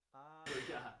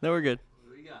No, we're good.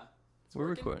 What do we got? We're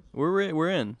recording. We're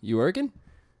in. You working?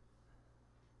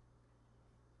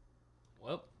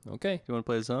 Well, okay. You want to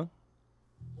play the song?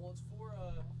 Well, it's for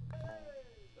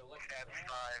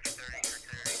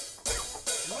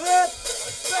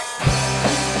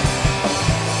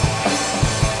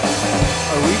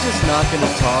Are we just not going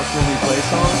to talk when we play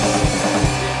songs?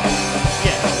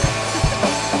 Yeah.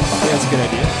 That's a good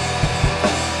idea.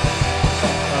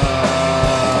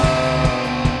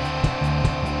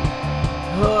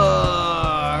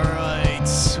 All right.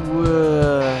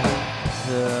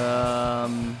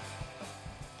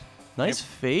 Nice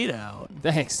fade out.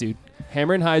 Thanks, dude.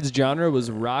 Hammer and Hyde's genre was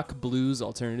rock blues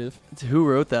alternative. Who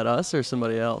wrote that? Us or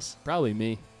somebody else? Probably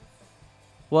me.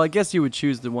 Well, I guess you would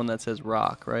choose the one that says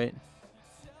rock, right?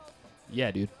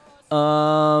 Yeah, dude.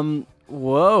 Whoa.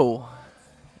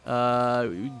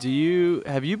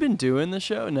 Have you been doing the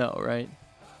show? No, right?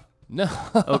 No.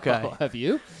 Okay. Have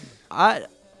you?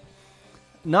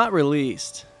 Not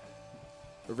released.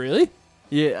 Really?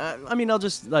 Yeah, I mean, I'll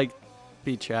just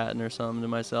be chatting or something to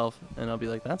myself, and I'll be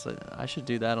like, I should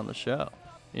do that on the show,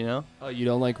 you know? Oh, you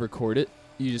don't record it?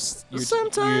 You're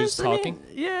Sometimes just talking?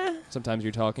 Yeah. Sometimes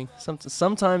you're talking?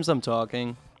 Sometimes I'm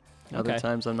talking. Other Okay.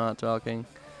 times I'm not talking.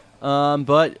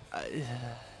 But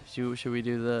should we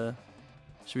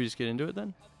just get into it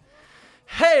then?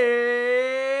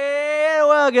 Hey,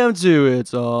 welcome to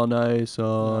It's All Nice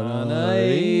on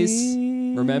Nice.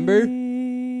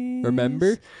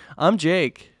 Remember? I'm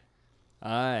Jake.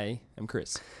 I am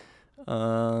Chris.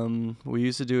 We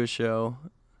used to do a show,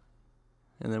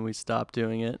 and then we stopped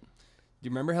doing it. Do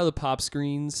you remember how your pop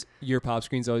screens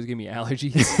always give me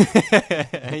allergies?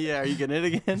 Yeah, are you getting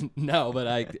it again? No, but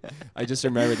I just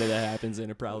remember that happens,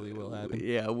 and it probably will happen.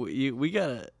 Yeah, we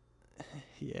gotta.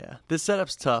 Yeah, this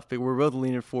setup's tough, but we're both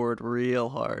leaning forward real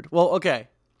hard. Well, okay,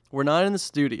 we're not in the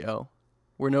studio.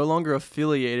 We're no longer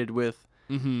affiliated with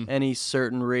any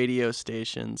certain radio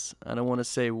stations. I don't want to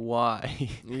say why.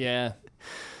 Yeah.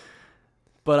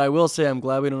 But I will say I'm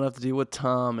glad we don't have to deal with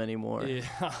Tom anymore. Yeah.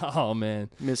 Oh, man.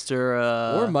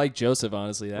 Mr. Or Mike Joseph,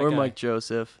 honestly. That or guy. Mike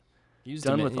Joseph. He was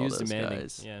Done with he all was those demanding.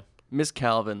 guys. Yeah. Miss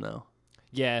Calvin, though.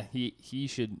 Yeah, he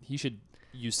should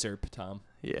usurp Tom.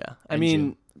 Yeah. I And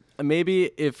mean,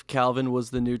 maybe if Calvin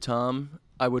was the new Tom,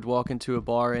 I would walk into a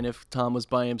bar, and if Calvin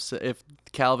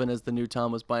as the new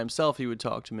Tom was by himself, he would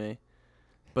talk to me.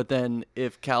 But then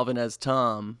if Calvin as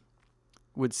Tom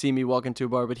would see me walk into a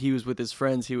bar, but he was with his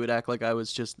friends, he would act like I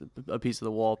was just a piece of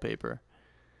the wallpaper.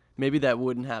 Maybe that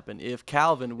wouldn't happen if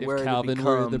Calvin were to become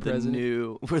were the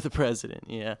president. we're the president.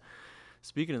 Yeah.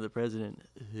 Speaking of the president,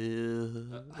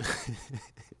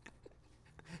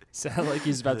 Sound like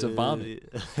he's about to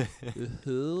vomit.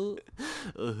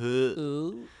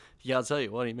 Yeah, I'll tell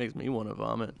you what, he makes me want to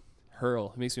vomit.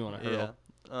 Hurl. It makes me want to hurl.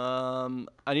 Yeah.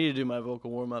 I need to do my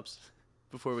vocal warm-ups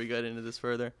before we get into this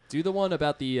further. Do the one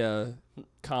about the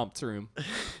comped room.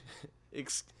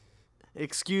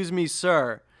 Excuse me,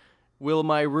 sir. Will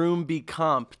my room be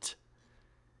comped?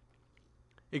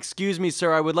 Excuse me,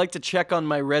 sir. I would like to check on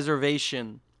my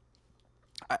reservation.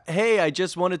 Hey, I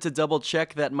just wanted to double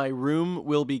check that my room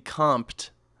will be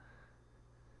comped.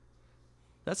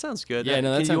 That sounds good. Yeah,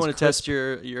 no, that You sounds want to crisp.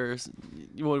 test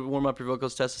you want to warm up your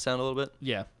vocals, test the sound a little bit?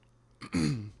 Yeah.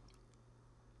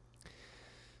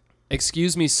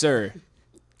 Excuse me, sir.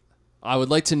 I would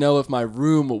like to know if my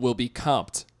room will be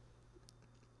comped.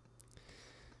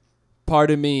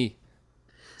 Pardon me,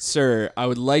 sir. I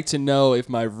would like to know if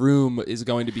my room is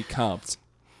going to be comped.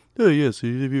 Oh, yes. Do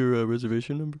you have your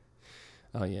reservation number?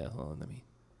 Oh, yeah. Hold on.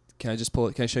 Can I just pull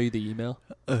it? Can I show you the email?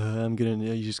 Can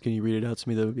you read it out to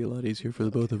me? That would be a lot easier for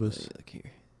the both of us. Look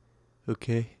here.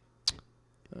 Okay.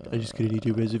 I'm just going to need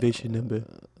your reservation number.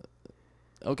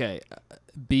 Okay.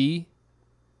 B.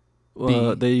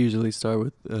 Well, they usually start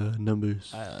with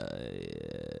numbers. I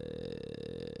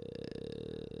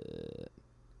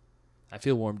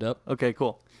feel warmed up. Okay,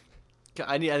 cool.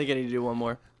 I think I need to do one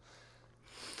more.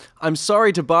 I'm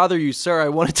sorry to bother you, sir. I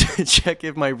wanted to check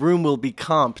if my room will be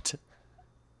comped.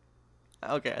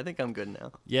 Okay, I think I'm good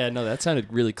now. Yeah, no, that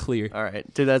sounded really clear. All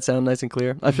right. Did that sound nice and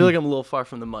clear? I feel like I'm a little far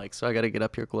from the mic, so I got to get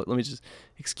up here. Let me just...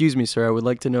 Excuse me, sir. I would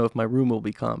like to know if my room will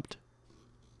be comped.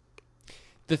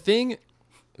 The thing...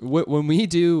 When we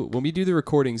do the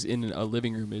recordings in a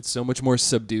living room, it's so much more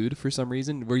subdued for some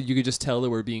reason, where you could just tell that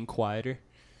we're being quieter.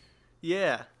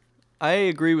 Yeah, I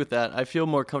agree with that. I feel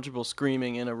more comfortable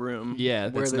screaming in a room. Yeah,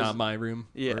 that's not my room.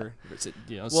 Yeah.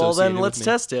 Well, then Well, let's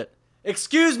test it.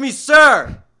 Excuse me,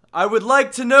 sir. I would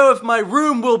like to know if my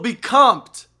room will be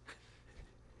comped.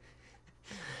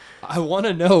 I want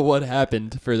to know what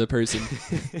happened for the person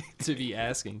to be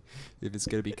asking if it's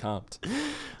going to be comped.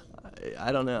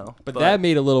 I don't know. But that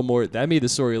made the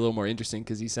story a little more interesting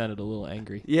because he sounded a little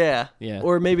angry. Yeah. Yeah.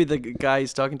 Or maybe the guy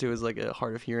he's talking to is like a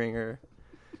hard of hearing or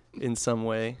in some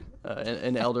way,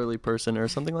 an elderly person or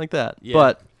something like that. Yeah.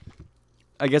 But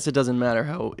I guess it doesn't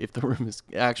matter if the room is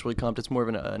actually comped. It's more of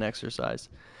an exercise.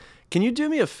 Can you do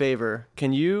me a favor?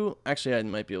 Actually, I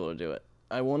might be able to do it.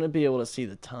 I want to be able to see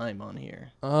the time on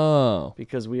here. Oh.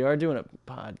 Because we are doing a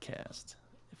podcast.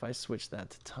 If I switch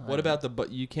that to time. What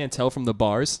about you can't tell from the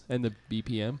bars and the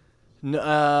BPM? No,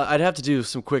 I'd have to do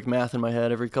some quick math in my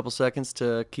head every couple seconds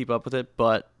to keep up with it,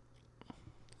 but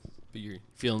you're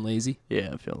feeling lazy? Yeah,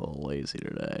 I'm feeling a little lazy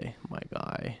today, my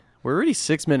guy. We're already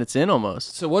 6 minutes in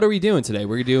almost. So what are we doing today?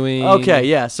 We're doing... Okay,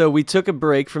 yeah. So we took a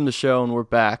break from the show and we're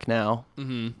back now.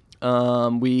 Mm-hmm.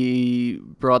 We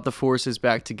brought the forces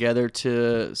back together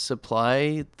to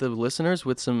supply the listeners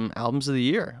with some albums of the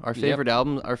year. Our favorite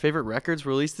albums, our favorite records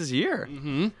released this year.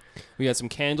 Mm-hmm. We got some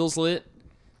candles lit.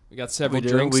 We got several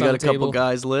drinks on the table. We got a table. couple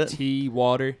guys lit. Tea,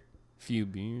 water, a few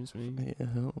beers maybe. Yeah,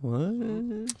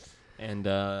 what? And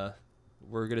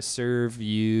we're going to serve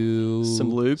you...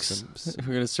 Some Lukes.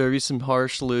 We're going to serve you some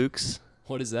harsh Lukes.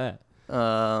 What is that?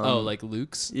 Like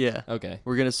Lukes? Yeah. Okay.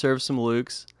 We're going to serve some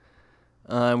Lukes.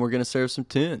 And we're going to serve some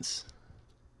tunes.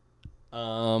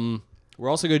 We're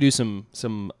also going to do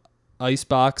some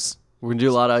Icebox. We're going to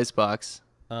do a lot of Icebox.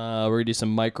 We're going to do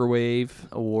some microwave.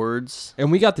 Awards. And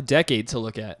we got the decade to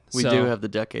look at. We do have the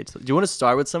decades. Do you want to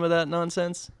start with some of that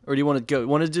nonsense? Or do you want to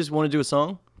want to do a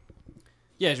song?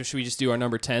 Yeah, should we just do our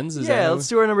number 10s? Let's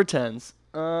do our number 10s.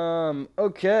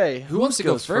 Okay. Who wants to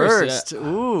go first?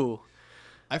 Ooh.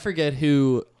 I forget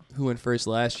who went first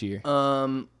last year.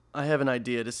 I have an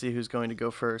idea to see who's going to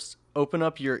go first. Open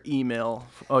up your email.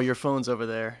 Oh, your phone's over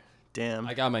there. Damn.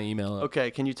 I got my email up. Okay,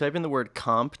 can you type in the word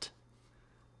comped?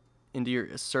 Into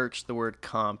your search the word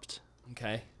comped.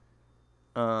 Okay.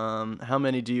 How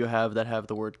many do you have that have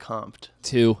the word comped?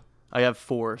 2. I have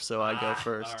 4, so I go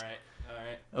first. All right.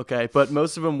 Okay, but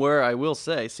most of them were, I will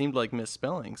say, seemed like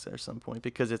misspellings at some point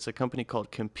because it's a company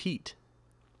called Compete.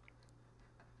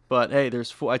 But hey, there's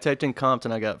 4. I typed in comped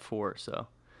and I got 4, so.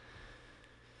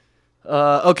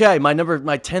 Okay, my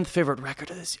 10th favorite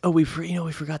record of this. Oh, we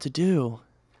forgot to do.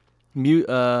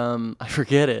 I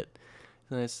forget it.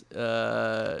 Nice.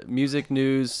 Music,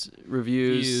 news,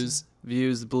 reviews,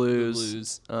 views, the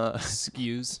blues,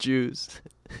 skews,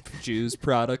 Jews,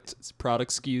 product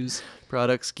skews,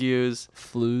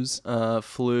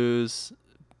 flus,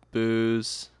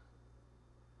 booze,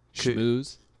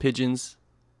 schmooze, pigeons,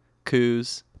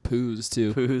 coos, poos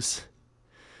too. Poos.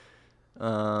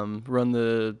 Run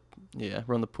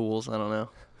the pools. I don't know.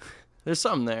 There's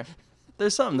something there. I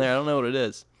don't know what it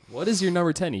is. What is your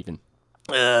number 10 even?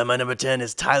 My number 10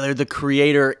 is Tyler, the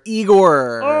Creator,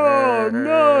 Igor. Oh,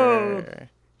 no.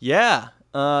 Yeah.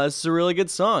 This is a really good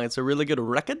song. It's a really good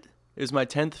record. It was my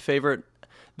 10th favorite.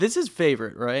 This is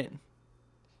favorite, right?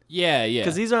 Yeah.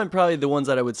 Because these aren't probably the ones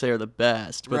that I would say are the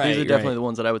best, but these are definitely the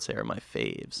ones that I would say are my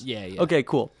faves. Yeah. Okay,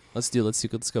 cool. Let's go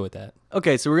with that.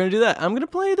 Okay, so we're going to do that. I'm going to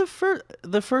play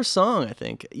the first song, I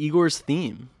think. Igor's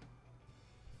theme.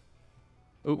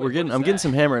 Oh, I'm getting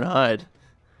some Hammer and Hide.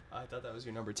 I thought that was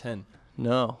your number 10.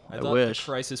 No, I thought wish.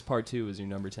 The Crisis Part 2 was your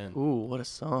number 10. Ooh, what a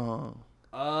song.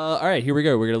 All right, here we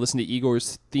go. We're going to listen to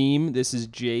Igor's theme. This is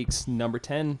Jake's number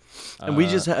 10. And we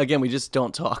just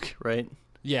don't talk, right?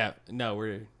 Yeah, no,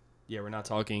 we're not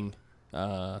talking.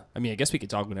 I guess we could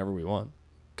talk whenever we want.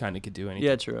 Kind of could do anything.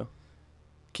 Yeah, true.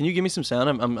 Can you give me some sound?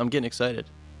 I'm getting excited.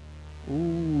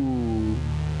 Ooh.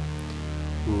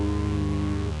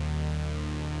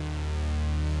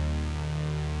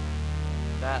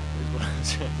 That is what I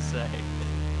was trying to say.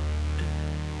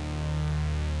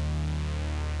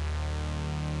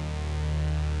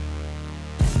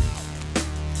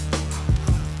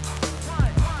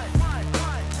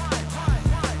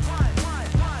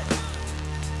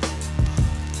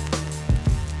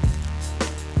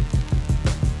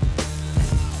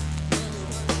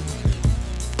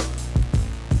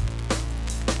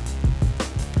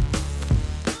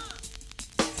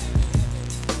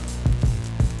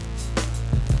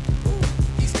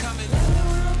 He's coming.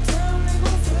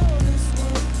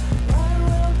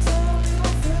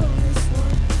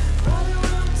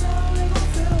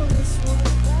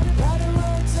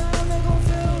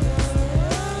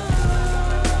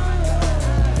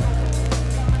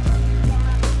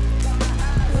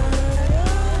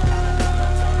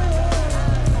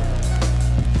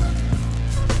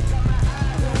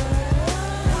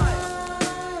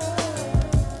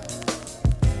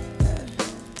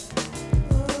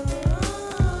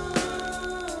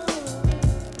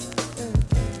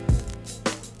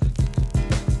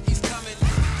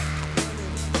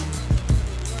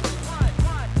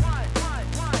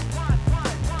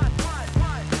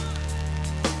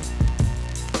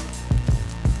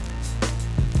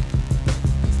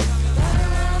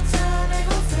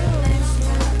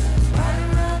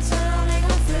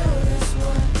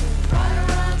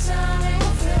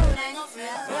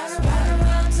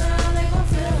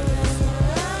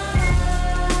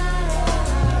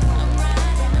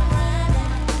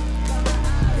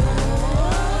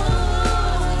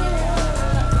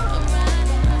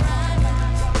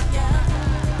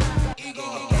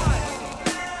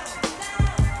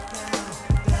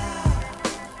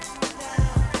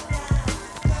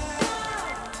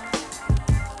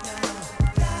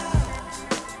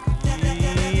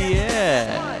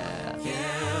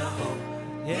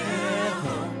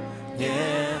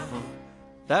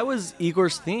 That was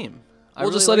Igor's theme. We'll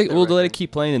just let it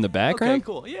keep playing in the background. Okay,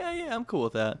 cool. Yeah, I'm cool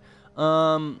with that.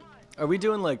 Are we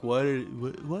doing like why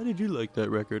did you like that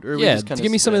record? Or are we Yeah, just kinda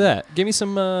give me some of spin? that. Give me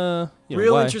some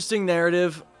Real why. interesting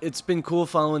narrative. It's been cool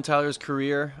following Tyler's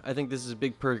career. I think this is a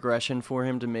big progression for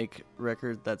him to make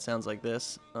record that sounds like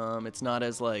this. It's not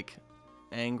as like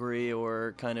angry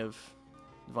or kind of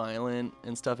violent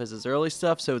and stuff as his early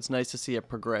stuff, so it's nice to see a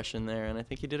progression there, and I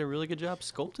think he did a really good job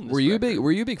sculpting this Were you record.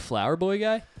 a big Flower Boy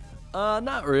guy?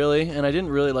 Not really, and I didn't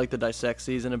really like the Dissect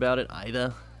season about it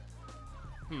either.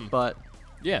 But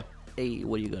Yeah. hey,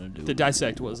 what are you gonna do? The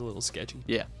Dissect was a little sketchy.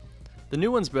 Yeah. The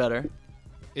new one's better.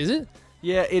 Is it?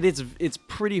 Yeah, it's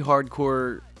pretty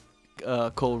hardcore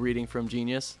Cole reading from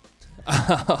Genius.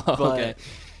 But Okay.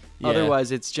 Yeah.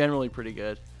 otherwise it's generally pretty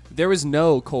good. There was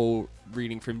no Cole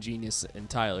reading from Genius and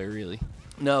Tyler, really.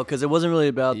 No, because it wasn't really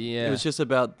about. Yeah. It was just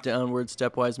about downward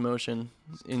stepwise motion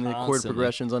in the chord Constantly.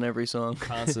 progressions on every song.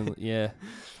 Constantly, yeah.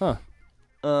 Huh.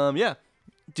 Yeah.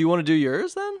 Do you want to do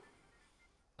yours then?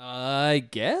 I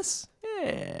guess.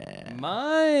 Yeah.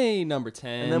 My number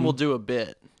 10. And then we'll do a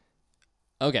bit.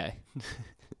 Okay.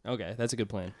 Okay, that's a good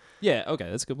plan. Yeah, okay,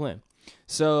 that's a good plan.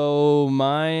 So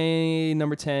my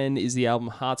number 10 is the album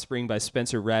Hot Spring by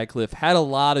Spencer Radcliffe. Had a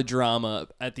lot of drama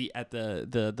at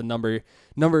the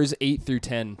numbers 8 through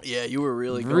 10. Yeah, you were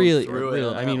really going through it.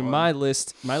 On I that mean, one. my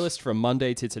list from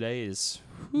Monday to today is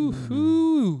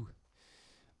whoo.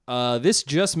 This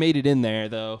just made it in there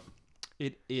though.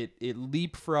 It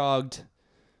leapfrogged.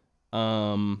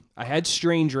 I had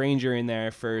Strange Ranger in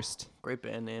there first. Great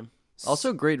band name.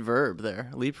 Also, great verb there.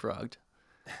 Leapfrogged.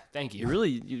 Thank you. You're really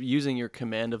using your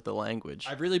command of the language.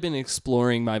 I've really been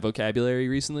exploring my vocabulary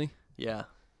recently Yeah.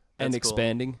 and That's cool.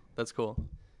 expanding. That's cool.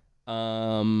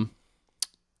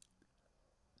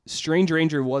 Strange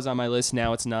Ranger was on my list.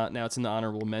 Now it's not. Now it's in the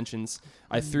honorable mentions.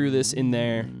 I threw this in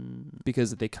there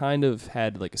because they kind of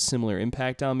had like a similar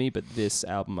impact on me, but this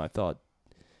album I thought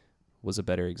was a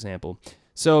better example.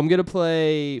 So I'm gonna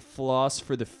play Floss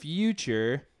for the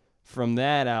Future from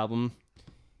that album.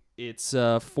 It's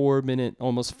a 4-minute,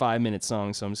 almost 5-minute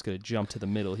song, so I'm just gonna jump to the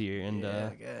middle here and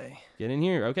Okay. get in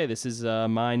here. Okay, this is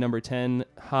my number 10,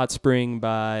 Hot Spring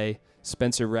by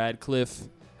Spencer Radcliffe.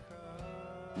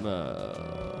 I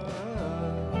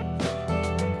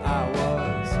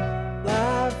was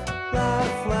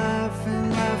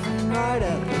laughing right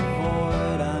at the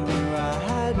void. I knew I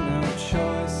had no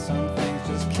choice. Some things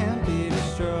just can't be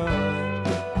destroyed.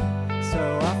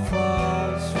 So I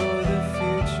floss for the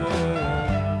future.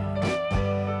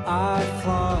 I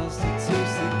floss to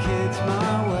teach the kids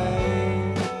my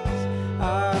ways. I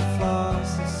floss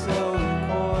is so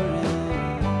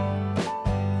important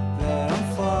that I'm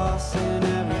flossing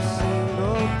every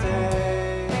single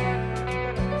day.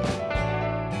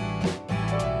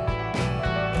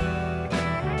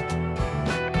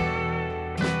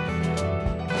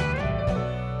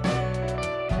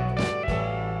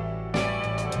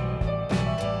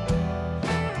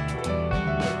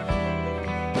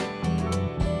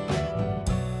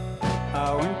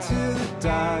 I went to the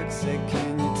doc, said,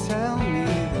 can you tell me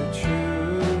the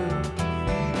truth?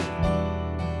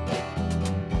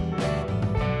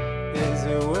 Is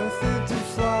it worth it to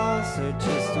floss or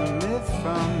just a myth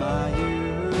from my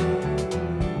youth?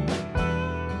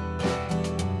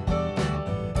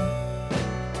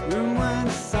 Room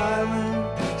went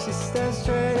silent, she stared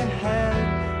straight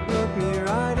ahead, looked me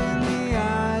right in the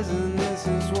eyes, and this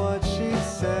is what she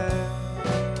said.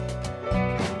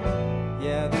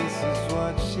 Yeah, this is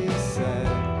what she said.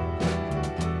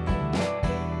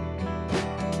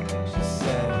 She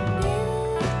said,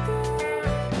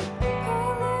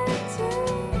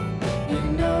 you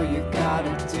know you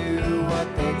gotta do what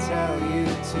they tell you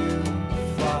to.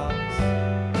 Floss.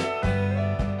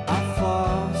 I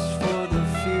floss for the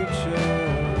future.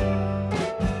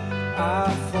 I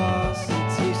floss to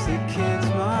teach the kids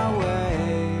my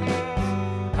ways.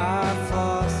 I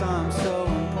floss, I'm so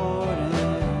important.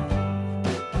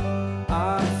 I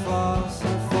floss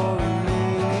for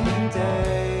remaining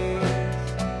days.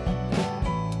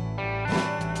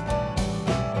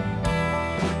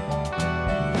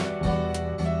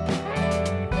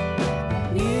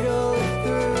 Needle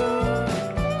through,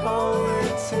 hole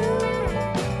it too.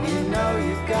 You know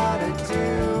you've gotta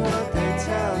do what they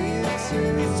tell you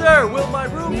to. Sir, will my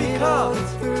room be Needle calm?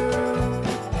 through,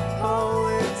 hole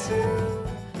it too.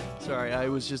 Sorry, I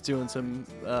was just doing some.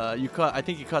 I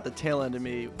think you caught the tail end of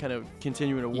me, kind of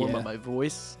continuing to warm Yeah. up my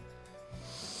voice.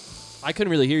 I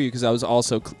couldn't really hear you because I was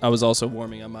also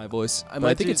warming on my voice. I But I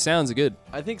might think do- it sounds good.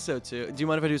 I think so too. Do you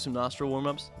mind if I do some nostril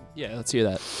warm-ups? Yeah, let's hear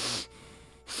that.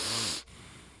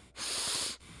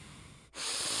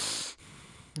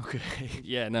 Okay.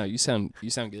 Yeah, no, you sound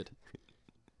good.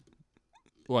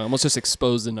 Well, I almost just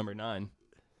exposed the number 9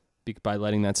 by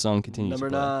letting that song continue. Number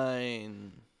to play.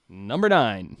 9. Number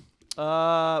 9.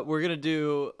 We're gonna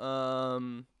do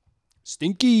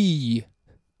Stinky.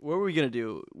 What were we gonna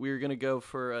do? We were gonna go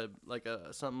for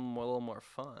something a little more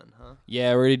fun, huh?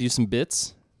 Yeah, we're gonna do some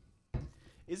bits.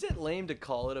 Is it lame to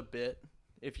call it a bit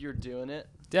if you're doing it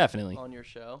Definitely. on your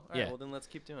show? All Yeah. right, well then let's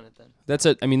keep doing it then.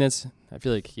 I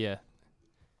feel like, yeah.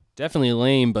 Definitely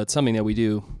lame, but something that we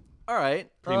do All right.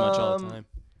 pretty much all the time.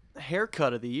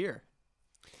 Haircut of the year.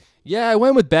 Yeah, I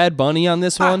went with Bad Bunny on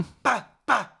this one.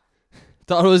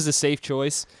 Thought it was a safe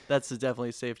choice. That's definitely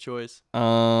a safe choice.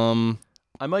 Um,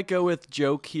 I might go with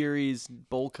Joe Keery's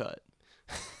bowl cut.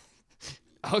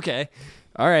 okay.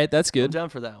 All right, that's I'm good. down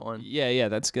for that one. Yeah,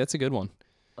 that's a good one.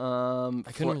 I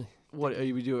couldn't really- What are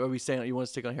we do? Are we saying you want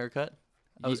to stick on haircut?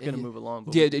 I was gonna move along.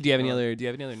 But Do you have any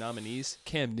other nominees?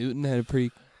 Cam Newton had a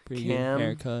pretty good Cam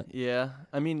haircut. Yeah,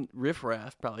 I mean Riff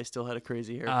Raff probably still had a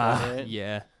crazy haircut, right?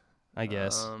 Yeah, I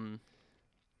guess.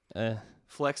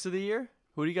 Flex of the year.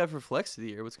 Who do you got for flex of the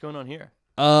year? What's going on here?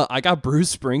 I got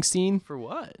Bruce Springsteen. For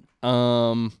what?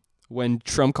 When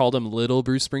Trump called him Little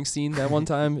Bruce Springsteen that one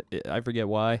time, I forget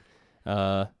why.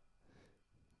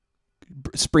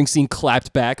 Springsteen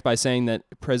clapped back by saying that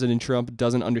President Trump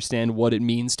doesn't understand what it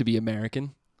means to be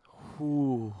American.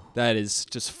 Ooh, That is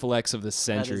just flex of the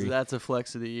century. that's a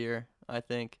flex of the year, I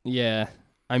think. Yeah,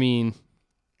 I mean,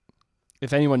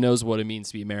 if anyone knows what it means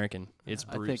to be American, it's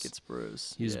Bruce. I think it's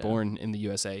Bruce. He was born in the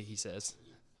USA, he says.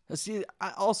 See,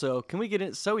 also, can we get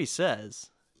it? So he says.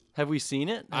 Have we seen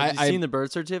it? Have you seen the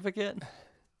birth certificate?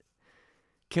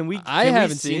 Can we? I can we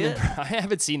haven't see seen it. I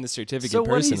haven't seen the certificate So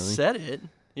personally. what he said it,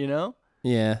 you know?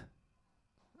 Yeah.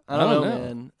 I don't know,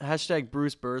 man. Hashtag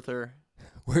Bruce Birther.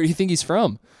 Where do you think he's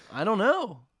from? I don't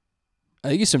know. I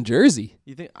think he's from Jersey.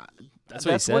 You think That's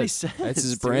what he says? That's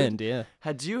his dude. brand, yeah.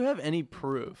 Do you have any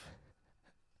proof?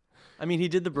 I mean, he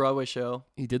did the Broadway show.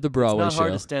 He did the Broadway It's not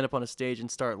hard show. to stand up on a stage and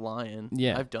start lying.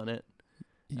 Yeah. I've done it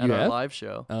You at our have? live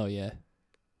show. Oh, yeah.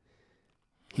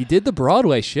 He did the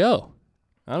Broadway show.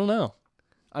 I don't know.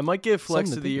 I might give flex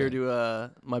Something to of the think year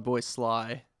about. to my boy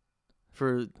Sly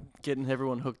for getting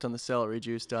everyone hooked on the celery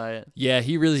juice diet. Yeah,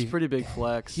 he It's really a pretty big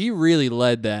flex. he really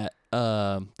led that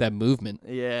that movement,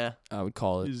 Yeah. I would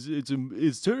call it.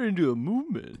 It's turned into a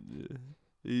movement.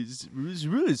 It's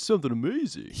really something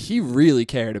amazing. He really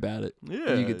cared about it.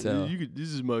 Yeah, You could tell. This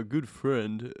is my good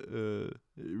friend,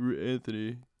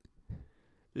 Anthony.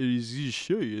 And he's gonna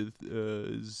show you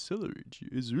celery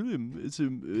juice.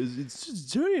 It's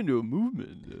just turning into a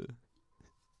movement.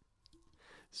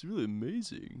 It's really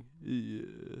amazing.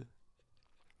 Yeah.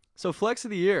 So flex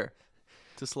of the year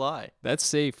to Sly. That's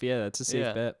safe. Yeah, that's a safe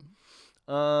Yeah. bet.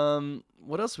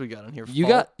 What else we got on here? You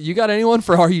got anyone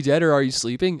for Are You Dead or Are You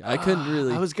Sleeping? I couldn't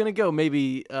really. I was gonna go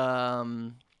maybe.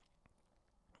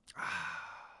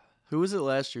 Who was it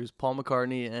last year? It was Paul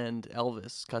McCartney and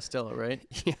Elvis Costello, right?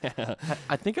 Yeah.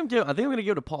 I think I'm gonna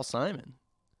go to Paul Simon.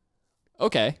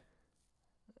 Okay.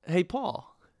 Hey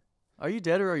Paul, are you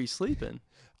dead or are you sleeping?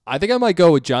 I think I might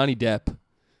go with Johnny Depp.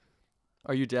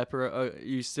 Are you dead or are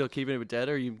you still keeping it with dead,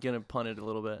 or are you gonna punt it a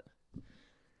little bit?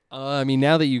 I mean,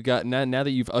 now that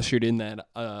you've ushered in that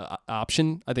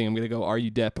option, I think I'm gonna go. Are you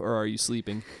Depp or are you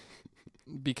sleeping?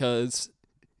 Because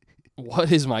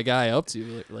what is my guy up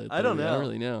to? I don't know. I don't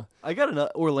really know. I got an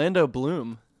Orlando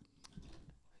Bloom.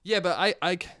 Yeah, but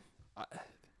I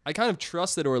kind of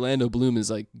trust that Orlando Bloom is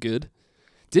like good.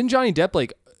 Didn't Johnny Depp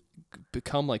like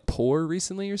become like poor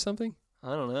recently or something?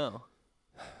 I don't know.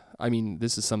 I mean,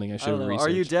 this is something I I should don't have know. researched.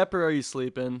 Are you Depp or are you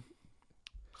sleeping?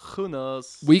 Who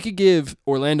knows? We could give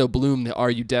Orlando Bloom the Are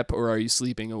You Depp or Are You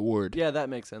Sleeping award. Yeah, that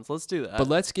makes sense. Let's do that. But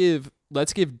let's give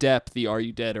Depp the Are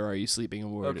You Dead or Are You Sleeping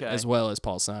award Okay. as well as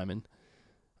Paul Simon.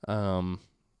 yeah.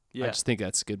 I just think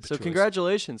that's a good. So choice.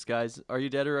 congratulations, guys. Are you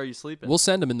dead or are you sleeping? We'll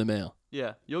send them in the mail.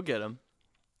 Yeah, you'll get them.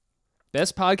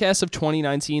 Best podcast of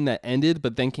 2019 that ended,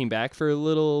 but then came back for a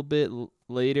little bit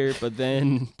later, but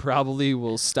then probably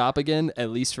will stop again, at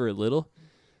least for a little.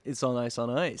 It's on ice on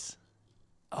ice.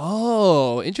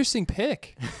 Oh, interesting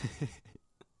pick.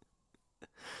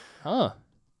 Huh.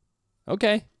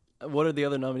 Okay. What are the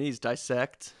other nominees?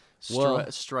 Dissect,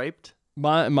 Well- Striped.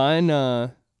 Mine.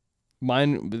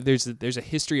 There's a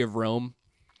History of Rome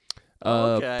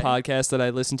Okay. podcast that I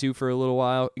listened to for a little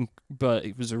while, but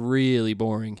it was really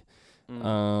boring.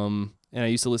 And I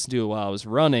used to listen to it while I was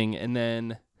running, and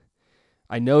then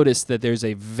I noticed that there's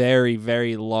a very,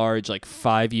 very large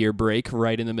 5-year break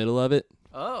right in the middle of it.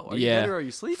 Oh, are you dead or are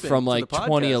you sleeping? From To the podcast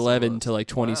 2011 almost. to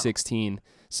 2016.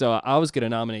 So I was gonna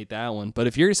nominate that one, but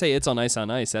if you're gonna say It's on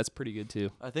Ice, that's pretty good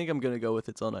too. I think I'm gonna go with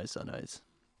It's on ice on ice.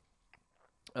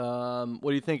 What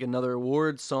do you think? Another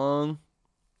award song?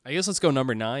 I guess let's go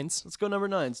number 9s. Let's go number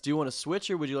 9s. Do you want to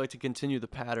switch or would you like to continue the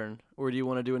pattern? Or do you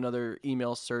want to do another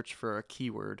email search for a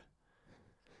keyword?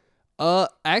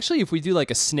 Actually, if we do like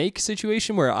a snake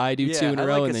situation where I do 2 in a I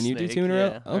row like and a then you do snake, 2 in a row,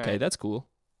 yeah. All okay, right. that's cool.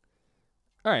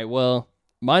 All right, well,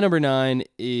 my number 9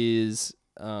 is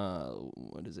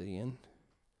what is it again?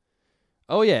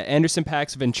 Oh yeah, Anderson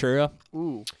 .Paak's Ventura.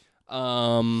 Ooh.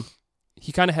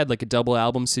 He kind of had like a double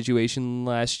album situation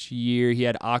last year. He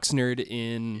had Oxnard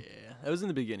in. Yeah, that was in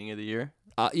the beginning of the year.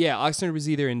 Yeah, Oxnard was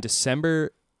either in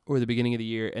December or the beginning of the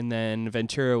year, and then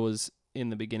Ventura was in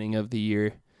the beginning of the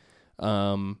year.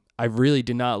 I really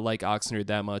did not like Oxnard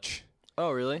that much. Oh,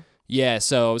 really? Yeah,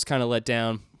 so I was kind of let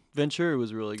down. Ventura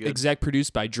was really good. Exec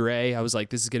produced by Dre. I was like,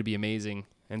 this is gonna be amazing,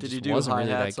 and Did just you do wasn't really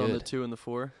that hi-hats on good. the 2 and the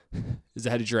 4? Is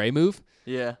that a Dre move?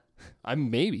 Yeah.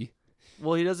 Maybe.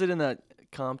 Well, he does it in that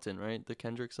Compton, right? The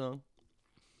Kendrick song?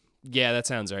 Yeah, that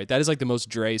sounds right. That is like the most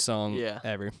Dre song Yeah.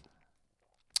 ever.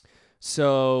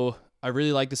 So I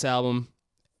really like this album,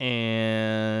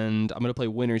 and I'm gonna play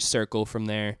Winner's Circle from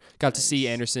there. Got to see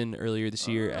Nice. Anderson earlier this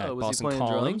year at was Boston he playing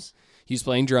Calling. drums? He was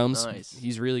playing drums. Nice.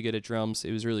 He's really good at drums.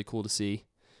 It was really cool to see,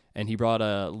 and he brought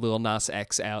a Lil Nas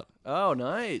X out Oh,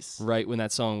 nice. right when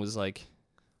that song was like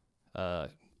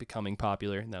becoming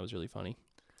popular, and that was really funny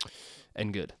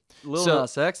and good. Lil So-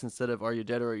 Nas X, instead of "Are you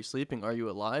dead or are you sleeping?" "Are you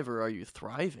alive or are you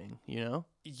thriving?" You know?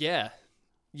 Yeah.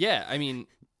 I mean,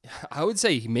 I would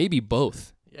say maybe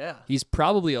both. Yeah. He's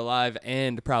probably alive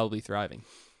and probably thriving.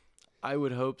 I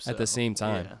would hope so. At the same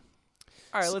time. Yeah.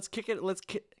 All right, let's kick it. Let's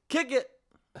kick it.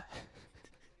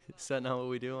 Is that not what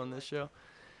we do on this show?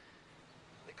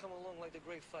 They come along like the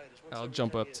great fighters. Once I'll every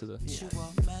jump 10 up years. to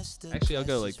the. Actually, I'll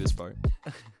go like this part.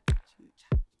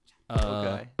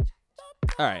 Okay.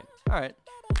 All right. All right.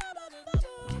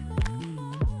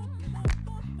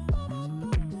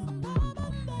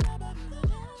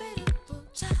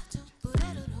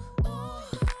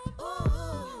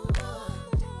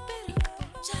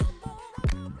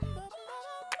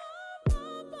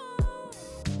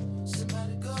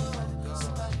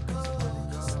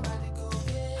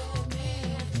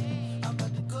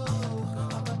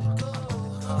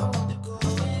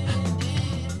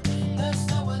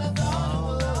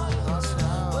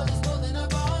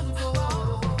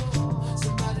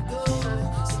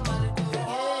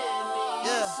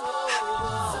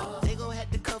 They gon' have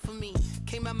to come for me.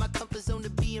 Came out my comfort zone to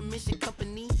be a mission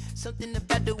company. Something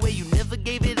about the way you never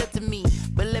gave it up to me.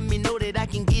 But let me know that I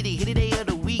can get it. Hit it day of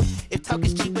the week. If talk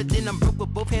is cheaper, then I'm broke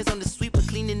with both hands on the sweeper.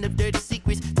 Cleaning up dirty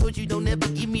secrets. Told you don't ever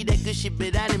give me that good shit,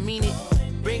 but I didn't mean it.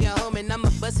 Bring it home and I'ma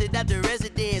bust it out the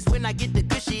residence. When I get the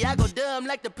good shit, I go dumb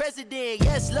like the president.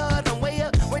 Yes, Lord, I'm way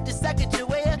up. Worth the socket your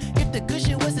way up. If the good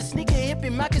shit was a sneaker,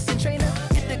 hippie, moccasin trainer.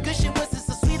 If the good shit was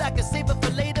so sweet, I could save it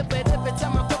for later. But every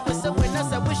time I fuck with someone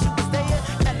else, I wish you was there.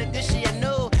 Kinda good shit I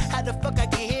know. How the fuck I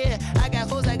get here? I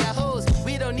got hoes.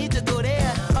 We don't need to go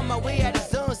there. On my way out of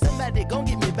zone, somebody gon'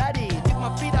 get me body. Pick my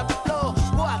feet off the floor.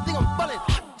 Boy, I think I'm falling.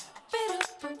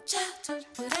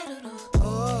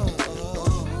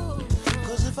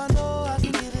 Cause if I know I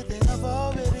can get it, then I've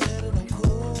already had it. I'm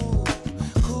cool.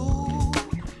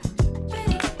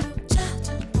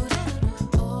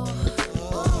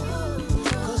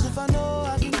 Cause if I know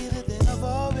I can get it, then I've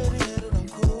already had it. I'm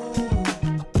cool.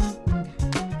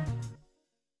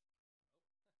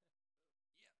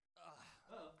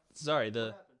 Sorry.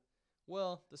 The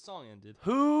song ended.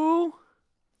 Who?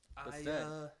 I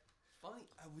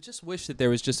would just wish that there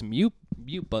was just mute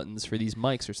buttons for these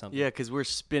mics or something. Yeah, because we're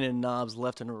spinning knobs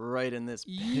left and right in this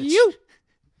bitch. You.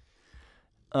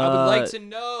 I would like Uh, to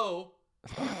know.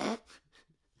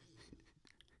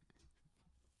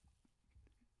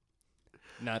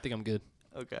 No, I think I'm good.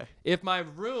 Okay. If my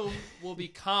room will be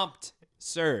comped,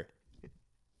 sir.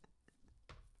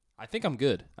 I think I'm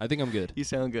good. You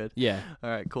sound good. Yeah. All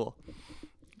right, cool.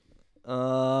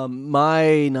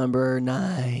 My number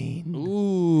 9.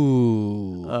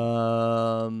 Ooh.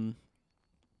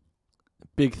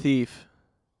 Big Thief.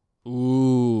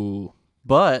 Ooh.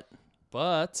 But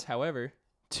But, however.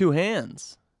 2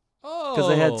 hands. Oh. Because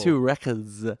they had 2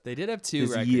 records. They did have 2 this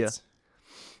records. year.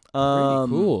 Pretty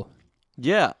cool.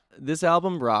 Yeah, this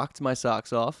album rocked my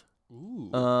socks off. Ooh.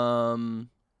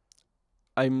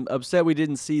 I'm upset we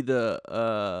didn't see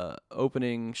the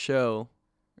opening show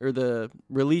or the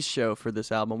release show for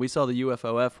this album. We saw the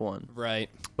UFOF one, Right.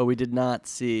 but we did not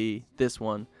see this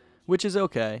one, which is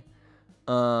okay.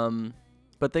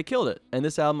 But they killed it. And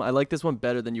this album, I like this one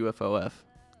better than UFOF.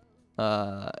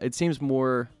 It seems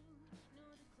more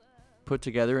put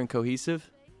together and cohesive,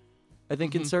 I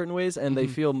think, in certain ways, and they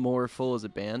feel more full as a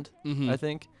band, Mm-hmm. I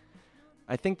think.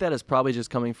 I think that is probably just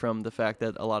coming from the fact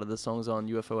that a lot of the songs on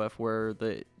UFOF were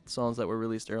the songs that were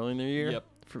released early in the year. Yep.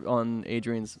 On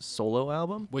Adrian's solo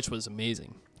album. Which was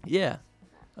amazing. Yeah.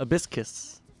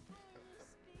 Hibiscus.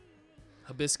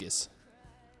 Hibiscus.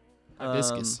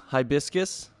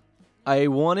 Hibiscus. I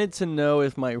wanted to know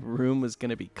if my room was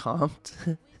going to be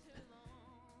comped.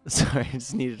 Sorry, I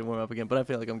just needed to warm up again, but I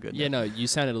feel like I'm good Yeah, now. no, you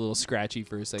sounded a little scratchy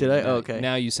for a second. Did I? Now- Oh, okay.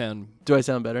 Now you sound... Do I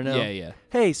sound better now? Yeah, yeah.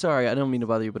 Hey, sorry, I don't mean to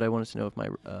bother you, but I wanted to know if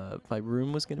my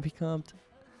room was going to be comped.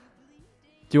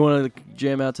 Do you want to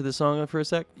jam out to this song for a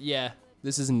sec? Yeah,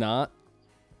 this is not.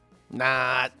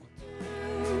 Not.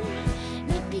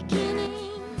 Not beginning,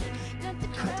 not the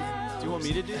Do you want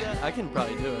me to do that? I can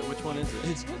probably do it. Which one is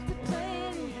it? Not the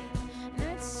planet,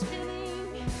 not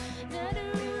spinning, not a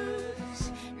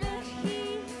ruse, not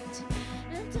heat,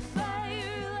 not the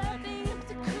fire lapping up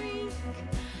the creek,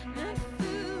 not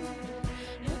food,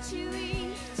 not to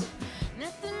eat,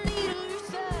 not the needle your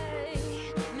thigh,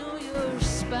 nor your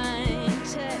spine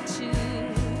tattoo,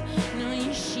 nor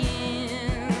your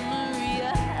shimmery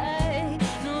eye,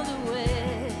 nor the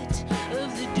wet of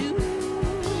the dew.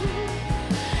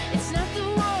 It's not the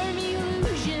warm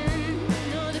illusion,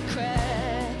 nor the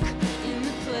crack in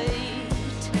the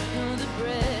plate, nor the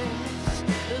breath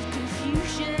of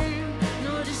confusion,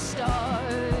 nor the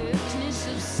starkness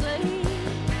of slate.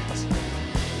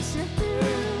 It's not the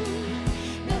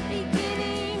room, not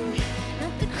beginning,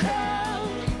 not the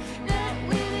crowd, not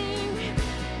winning,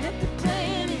 not the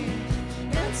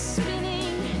planet, not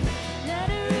spinning, not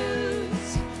a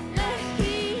ruse, not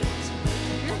heat,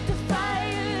 not the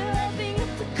fire lapping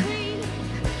up the creek,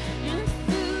 not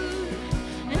food,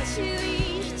 not to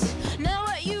eat, not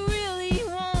what you really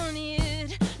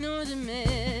wanted, nor the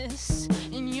mess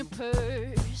in your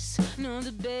purse, nor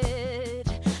the bed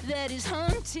that is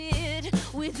haunted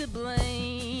with a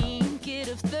blanket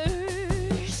of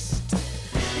thirst.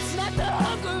 It's not the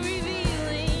hunger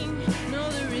revealing, nor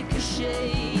the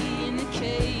ricochet in the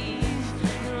cave,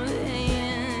 nor the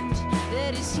hand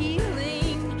that is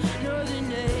healing, nor the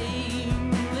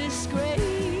nameless grave.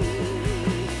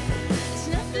 It's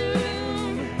not the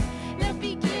room, not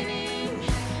beginning,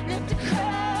 not the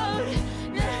crowd,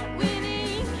 not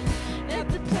winning, not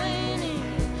the planet,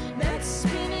 not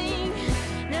spinning,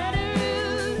 not a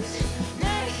ruse,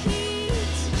 not heat,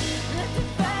 not the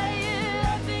fire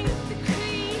lapping up the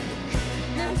creek,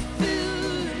 not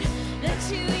food, not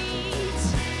to eat,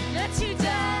 not to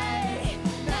die,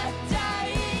 not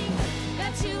dying,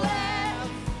 not to laugh,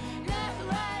 not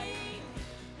lying.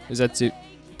 Is that too...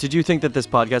 Did you think that this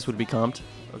podcast would be comped?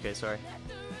 Okay, sorry.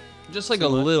 Just like a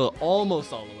little,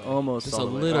 almost all the way. Almost Just all a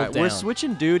the way. little All right, down. we're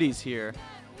switching duties here.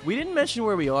 We didn't mention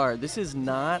where we are. This is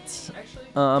not.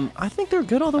 I think they're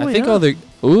good all the way. I think up. all the...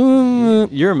 Ooh.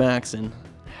 You're maxing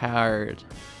hard,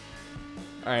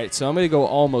 All right, so I'm going to go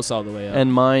almost all the way up.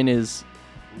 and mine is.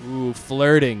 Ooh,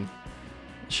 flirting.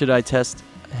 Should I test?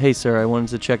 Hey, sir, I wanted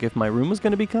to check if my room was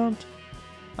going to be comped.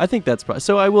 I think that's probably.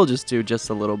 So I will just do just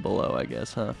a little below, I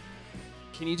guess, huh?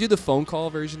 Can you do the phone call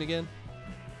version again?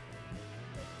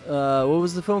 What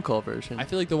was the phone call version? I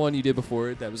feel like the one you did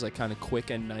before that was like kind of quick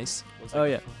and nice. Was Oh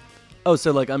like- yeah. Oh,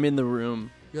 so like I'm in the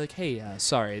room. You're like, hey,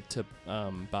 sorry to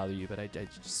bother you, but I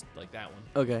just like that one.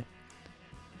 Okay.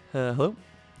 Hello?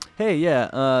 Hey,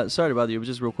 yeah, sorry to bother you, but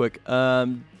just real quick.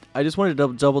 I just wanted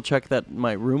to double check that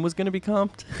my room was going to be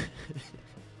comped.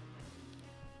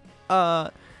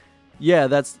 Yeah,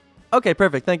 that's... Okay,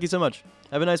 perfect. Thank you so much.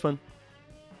 Have a nice one.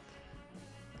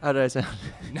 How did I sound?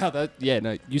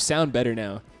 No, you sound better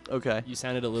now. Okay. You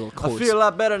sounded a little coarse. I feel a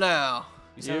lot better now.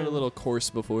 You sounded a little coarse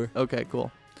before. Okay,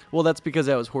 cool. Well, that's because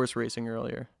I was horse racing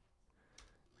earlier.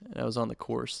 And I was on the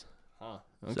course. Huh.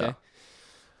 Okay.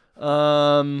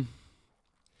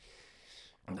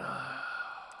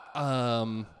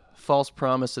 False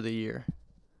promise of the year.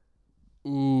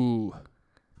 Ooh.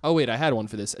 Oh wait, I had one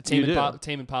for this. A You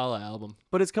Tame do. Impala album.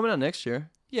 But it's coming out next year.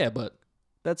 Yeah, but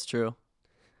That's true.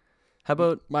 How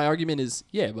about... my argument is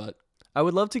but I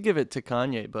would love to give it to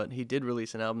Kanye, but he did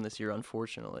release an album this year,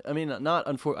 unfortunately. I mean, not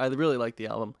I really like the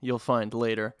album. You'll find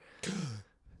later.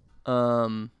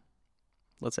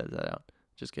 Let's edit that out.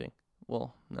 Just kidding.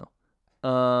 Well, no.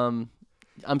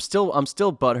 I'm still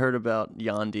butthurt about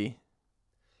Yandi.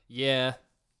 yeah,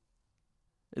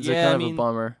 It's Yeah, kind I of mean- a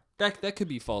bummer. that could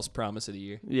be false promise of the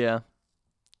year. Yeah.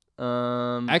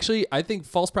 Actually, I think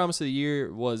false promise of the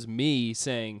year was me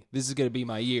saying this is gonna be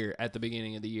my year at the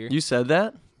beginning of the year. You said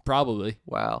that? Probably.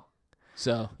 Wow.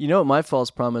 So You know what my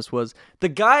false promise was? The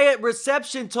guy at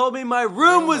reception told me my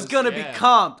room was gonna be yeah.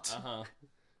 comped. Uh-huh.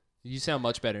 You sound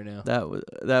much better now. That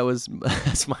was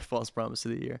that's my false promise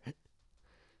of the year.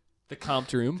 The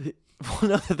comped room. Well,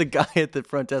 no, the guy at the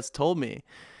front desk told me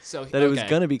So that it was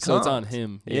gonna be. So it's on comped.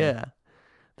 him. Yeah.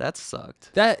 That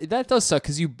sucked. That does suck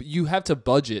because you have to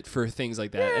budget for things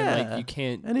like that, and Yeah. like you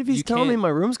can't. And if he's you telling me can't- my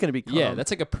room's gonna be comped, yeah,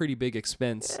 that's like a pretty big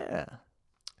expense. yeah.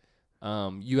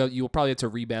 You'll probably have to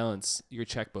rebalance your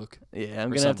checkbook. Yeah,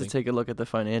 I'm or gonna have to something. take a look at the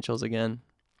financials again.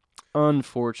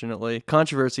 Unfortunately,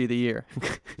 controversy of the year.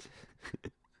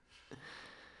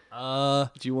 Do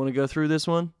you want to go through this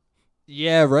one?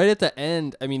 Yeah, right at the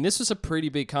end. I mean, this was a pretty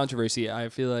big controversy. I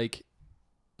feel like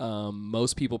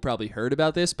most people probably heard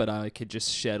about this, but I could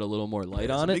just shed a little more light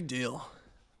on it. Big deal.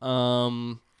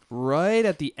 Right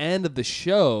at the end of the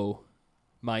show,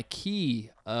 my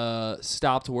key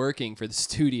stopped working for the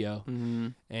studio,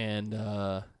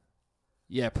 and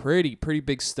yeah, pretty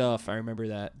big stuff. I remember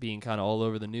that being kind of all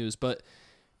over the news. But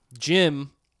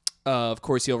Jim, of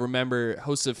course, you'll remember,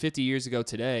 host of 50 Years Ago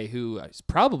Today, who is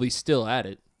probably still at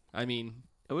it. I mean,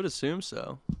 I would assume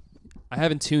so. I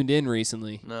haven't tuned in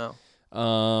recently, No.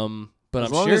 but As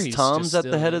I'm long sure as he's Tom's just at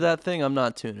the still head in of it. that thing, I'm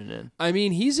not tuning in. I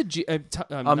mean, he's a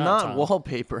I'm not Tom.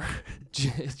 wallpaper.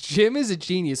 Jim is a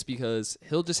genius because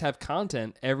he'll just have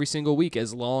content every single week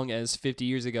as long as 50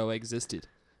 Years Ago existed,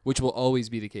 which will always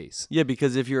be the case. Yeah,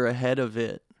 because if you're ahead of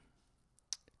it,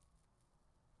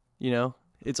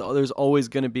 there's always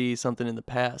going to be something in the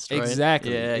past, right?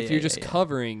 Exactly. Yeah, If you're just yeah.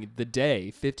 covering the day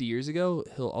 50 years ago,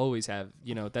 he'll always have,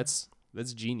 that's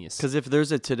genius. Because if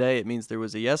there's a today, it means there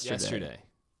was a yesterday.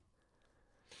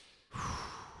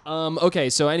 Okay,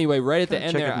 so anyway, right at the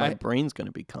end check there, if my brain's going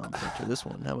to be comped after this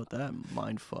one. How about that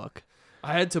mind fuck?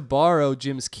 I had to borrow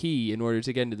Jim's key in order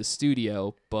to get into the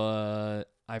studio, but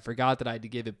I forgot that I had to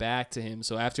give it back to him.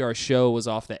 So after our show was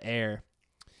off the air,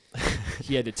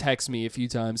 he had to text me a few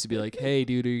times to be like, "Hey,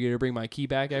 dude, are you gonna bring my key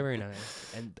back ever?" And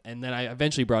then I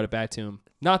eventually brought it back to him.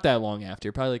 Not that long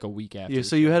after, probably like a week after. Yeah,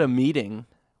 so you had a meeting.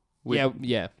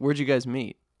 Yeah. Where'd you guys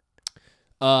meet?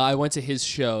 I went to his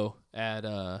show at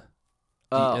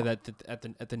Oh.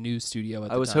 at the news studio.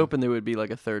 At I the was time. hoping there would be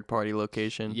like a third party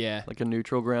location. Yeah. Like a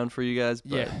neutral ground for you guys.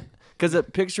 But, Yeah. Because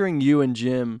picturing you and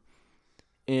Jim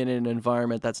in an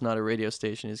environment that's not a radio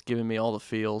station is giving me all the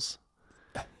feels.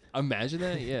 Imagine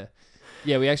that. Yeah.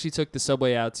 Yeah. We actually took the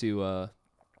subway out to.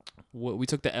 We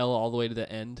took the L all the way to the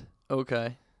end.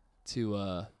 Okay.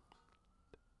 To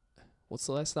what's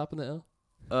the last stop in the L?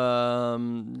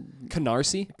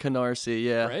 Canarsie,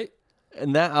 yeah. Right.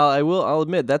 And that I'll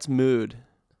admit that's mood.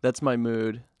 That's my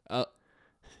mood.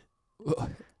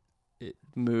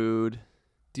 Mood.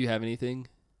 Do you have anything?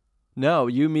 No,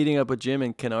 you meeting up with Jim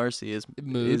in Canarsie is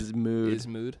Mood. Is mood. Is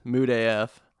mood. Mood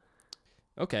AF.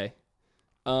 Okay.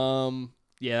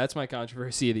 Yeah, that's my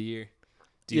controversy of the year.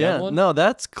 Do you have one? No,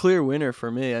 that's clear winner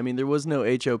for me. I mean, there was no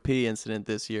HOP incident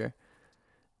this year.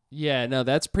 Yeah, no,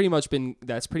 that's pretty much been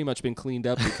cleaned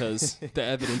up because the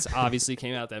evidence obviously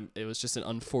came out that it was just an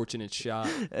unfortunate shot.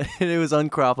 And it was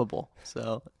uncroppable.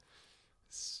 So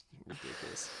It's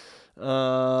ridiculous.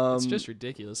 It's It's just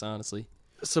ridiculous, honestly.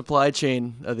 supply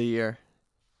chain of the year.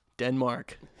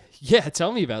 Denmark. Yeah,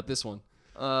 tell me about this one.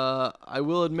 I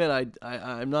will admit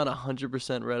I'm not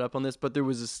 100% read up on this, but there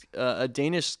was a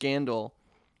Danish scandal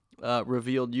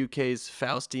revealed UK's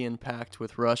Faustian pact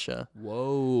with Russia.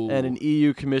 Whoa. And an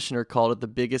EU commissioner called it the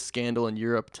biggest scandal in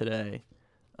Europe today.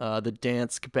 The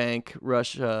Danske Bank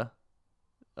Russia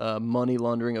money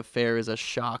laundering affair is a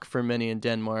shock for many in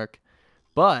Denmark.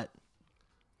 But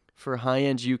for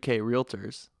high-end UK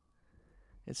realtors,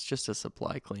 it's just a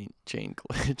supply chain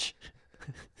glitch.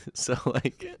 So,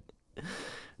 like, at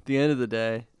the end of the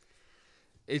day,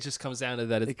 it just comes down to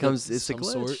that. it's a some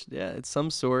glitch. sort. Yeah, it's some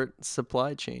sort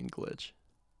supply chain glitch.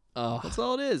 Oh, That's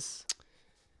all it is.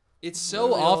 it so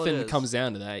literally all it often is. comes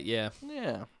down to that. Yeah.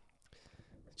 Yeah,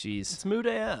 Jeez. it's mood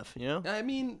AF, you know? I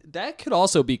mean, that could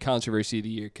also be controversy of the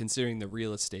year, considering the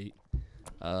real estate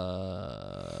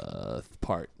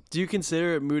part. Do you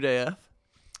consider it mood AF?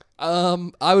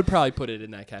 I would probably put it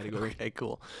in that category. Okay,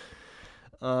 cool.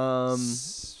 Do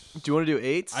you want to do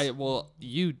eights?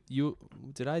 You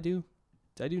did I do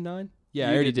 9? Yeah,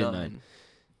 You I already did 9.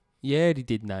 Yeah, I already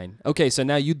did 9. Okay, so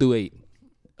now you do 8.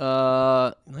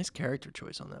 Nice character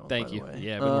choice on that one. Thank by you. The way.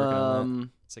 Yeah, I've been working on that.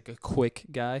 It's like a quick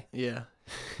guy. Yeah.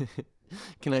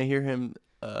 Can I hear him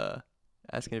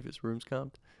asking if his room's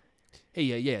comped? Hey,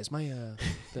 yeah, is my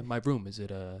my room, is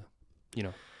it is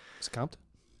it comped?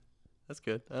 That's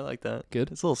good. I like that.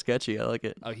 Good. It's a little sketchy. I like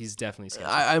it. Oh, he's definitely sketchy.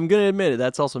 I'm gonna admit it.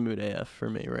 That's also mood AF for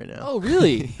me right now. Oh,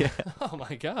 really? Yeah. Oh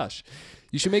my gosh.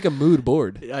 You should make a mood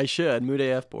board. I should mood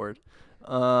AF board.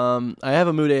 I have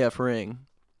a mood AF ring.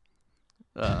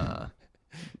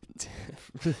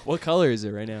 What color is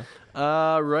it right now?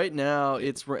 Right now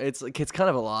it's kind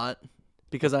of a lot.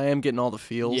 because I am getting all the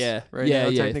feels. Yeah, right yeah, now,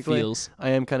 yeah. technically. Feels. I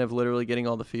am kind of literally getting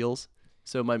all the feels.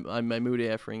 So my mood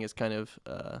AF-ing is kind of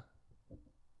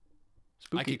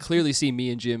spooky. I could clearly see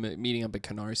me and Jim meeting up at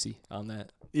Canarsie on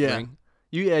that. Yeah. ring.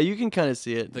 You can kind of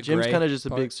see it. The Jim's gray kind of just a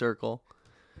part? big circle.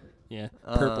 Yeah,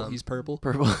 purple. Um, He's purple.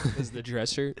 Purple. Is the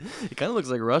dress shirt. It kind of looks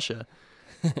like Russia.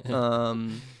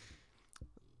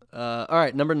 All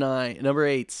right, number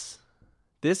 8.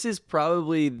 This is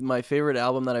probably my favorite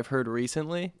album that I've heard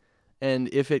recently.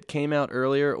 And if it came out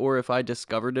earlier or if I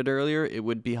discovered it earlier, it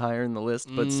would be higher in the list.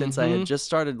 But since I had just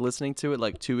started listening to it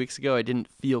like 2 weeks ago, I didn't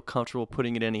feel comfortable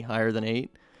putting it any higher than 8.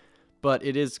 But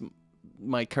it is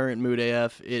my current mood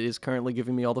AF. It is currently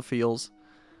giving me all the feels.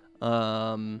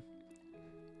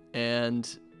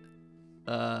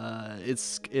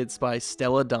 It's by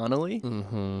Stella Donnelly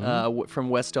from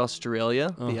West Australia.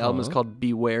 The album is called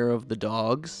Beware of the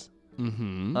Dogs.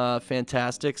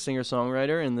 Fantastic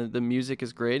singer-songwriter, and the music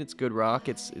is great. It's good rock.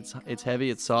 It's heavy.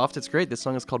 It's soft. It's great. This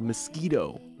song is called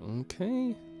Mosquito.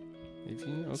 Okay.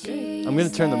 Okay. I'm gonna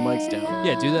turn the mics down.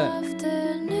 Yeah, do that.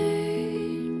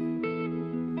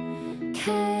 Afternoon,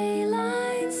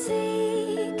 K-line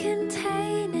sea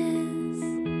containers,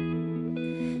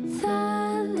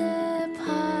 thunder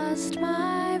past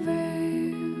my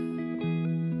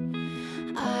room.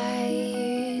 I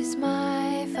use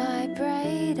my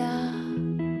vibrator,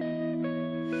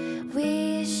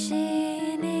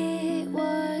 wishing it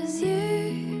was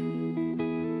you.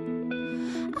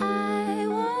 I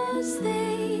was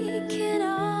thinking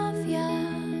of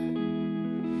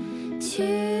you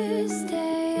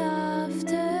Tuesday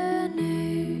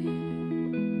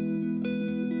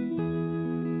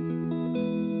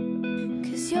afternoon.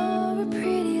 'Cause you're a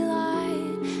pretty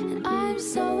light, and I'm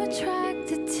so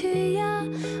attracted to ya.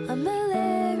 A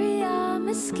malaria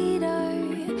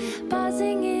mosquito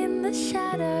buzzing in the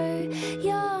shadow.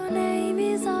 Your name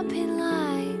is up in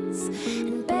lights,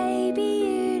 and baby,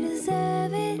 you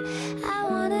deserve it. I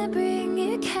wanna bring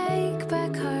you cake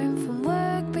back home from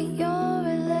work, but you're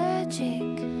allergic.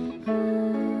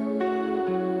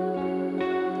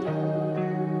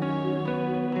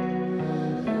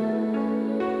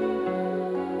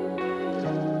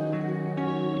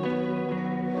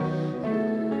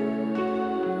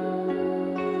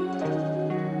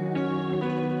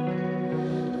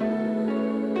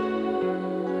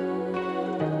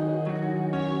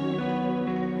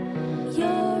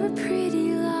 You're a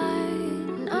pretty light,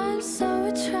 and I'm so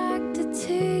attracted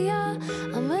to ya.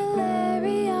 A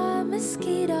malaria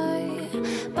mosquito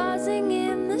buzzing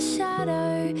in the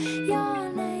shadow.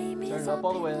 Your name is Turn it up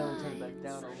all the way, and then turn it back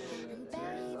down a little bit.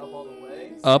 Turn it up all the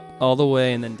way. Up all the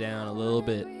way and then down a little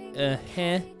bit.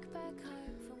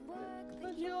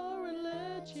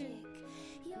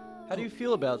 How do you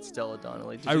feel about Stella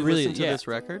Donnelly? Did I you really- listen to yeah. this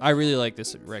record? I really like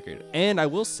this record, and I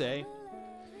will say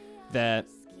that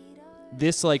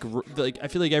this like I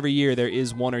feel like every year there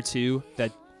is one or two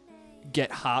that get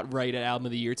hot right at album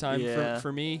of the year time Yeah.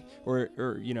 for me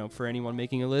or you know, for anyone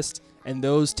making a list, and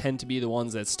those tend to be the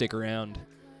ones that stick around,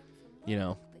 you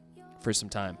know, for some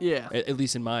time. Yeah. At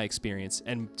least in my experience.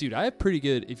 And dude, I have pretty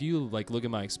good. If you like look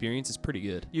at my experience, it's pretty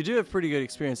good. You do have pretty good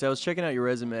experience. I was checking out your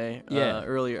resume Yeah.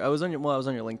 earlier. I was on your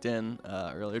LinkedIn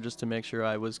earlier just to make sure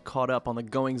I was caught up on the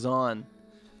goings on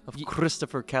of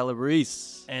Christopher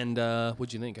Calabrese. And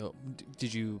what'd you think? Oh,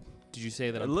 did you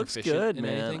say that It I'm looks proficient good, in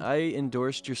man. anything? I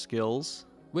endorsed your skills.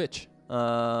 Which?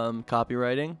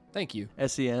 Copywriting, Thank you.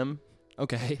 SEM,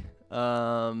 Okay.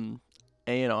 A&R.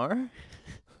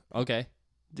 Okay.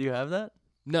 Do you have that?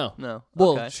 No. No.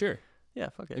 Well, okay. sure. Yeah,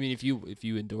 fuck it. I mean, if you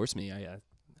endorse me, I Yeah.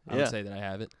 would say that I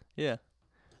have it. Yeah.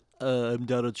 I'm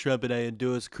Donald Trump and I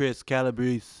endorse Chris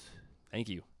Calabrese. Thank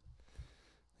you.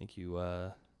 Thank you.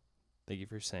 Thank you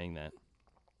for saying that.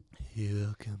 You're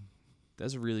welcome.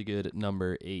 That's a really good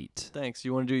number 8. Thanks.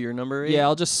 You want to do your number 8? Yeah,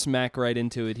 I'll just smack right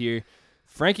into it here.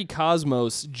 Frankie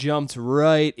Cosmos jumped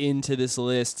right into this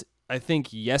list, I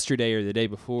think yesterday or the day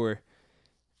before.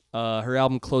 Her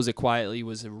album Close It Quietly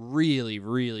was really,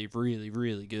 really, really,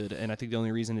 really good. And I think the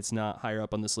only reason it's not higher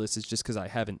up on this list is just because I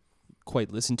haven't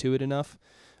quite listened to it enough.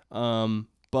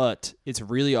 But it's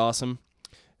really awesome.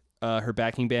 Her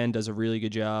backing band does a really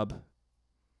good job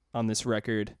on this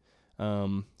record,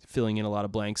 filling in a lot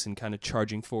of blanks and kind of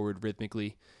charging forward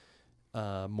rhythmically,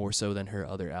 more so than her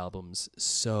other albums.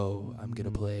 So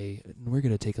we're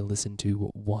going to take a listen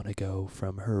to Wanna Go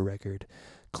from her record,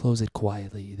 Close It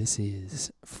Quietly. This is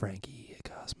Frankie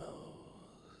Cosmos.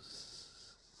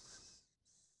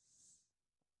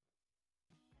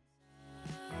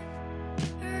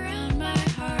 Around my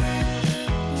heart, the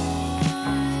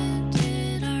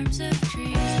pointed arms of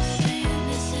trees saying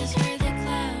this is where the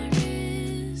cloud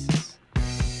is.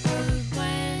 Or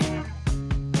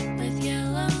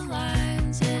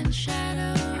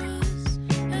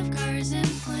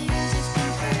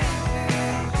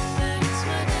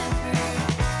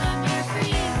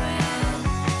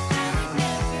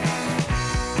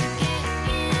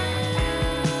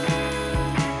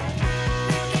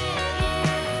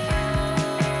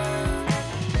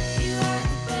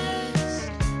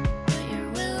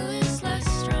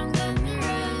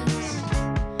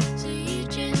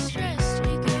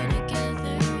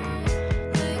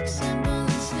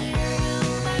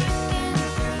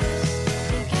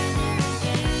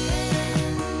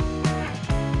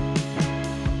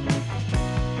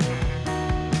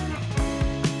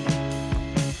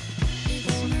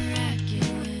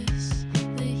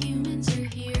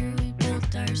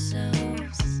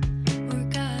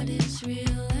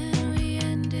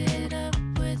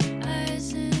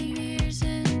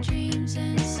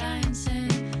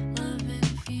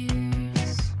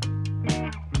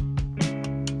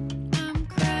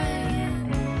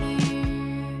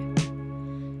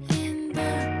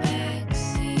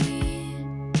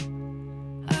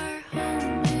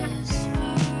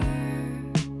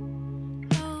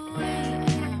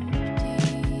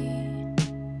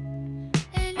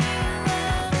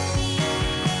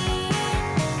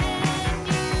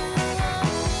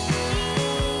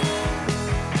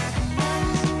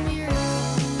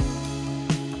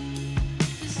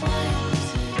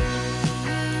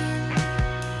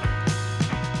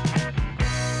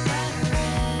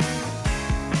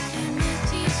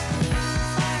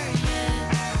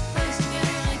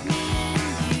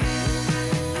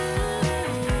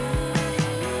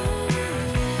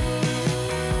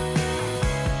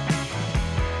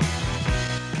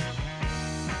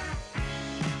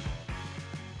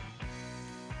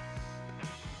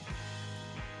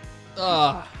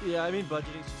Yeah, I mean,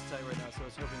 budgeting's just tight right now, so I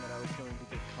was hoping that I was going to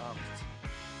get comped.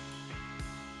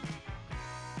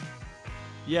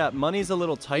 Yeah, money's a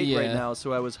little tight right Yeah. now,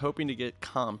 so I was hoping to get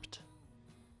comped.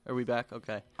 Are we back?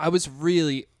 Okay. I was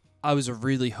really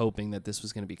hoping that this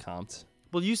was going to be comped.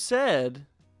 Well, you said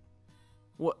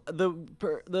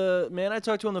the man I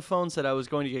talked to on the phone said I was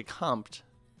going to get comped.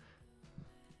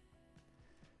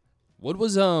 What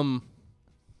was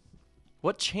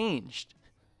What changed?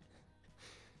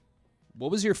 What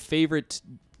was your favorite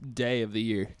day of the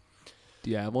year?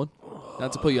 Do you have one?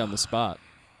 Not to put you on the spot.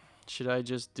 Should I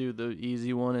just do the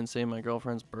easy one and say my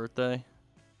girlfriend's birthday?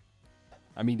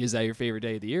 I mean, is that your favorite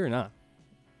day of the year or not?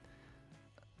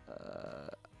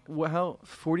 Well,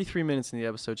 43 minutes in the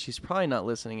episode. She's probably not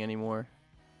listening anymore.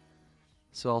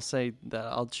 So I'll say that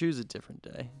I'll choose a different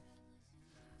day.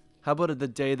 How about the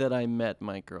day that I met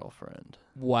my girlfriend?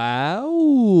 Wow.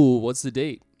 What's the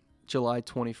date? July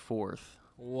 24th.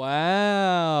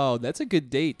 Wow. That's a good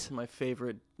date. My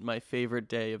favorite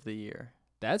day of the year.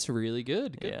 That's really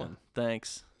good. Good yeah, one.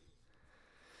 thanks.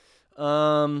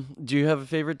 Do you have a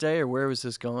favorite day, or where was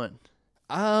this going?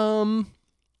 I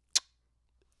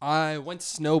went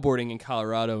snowboarding in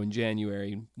Colorado in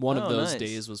January. One of those nice.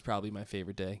 days was probably my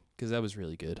favorite day because that was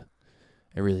really good.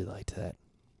 I really liked that.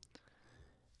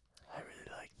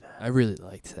 I really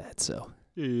liked that. So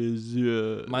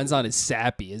mine's not as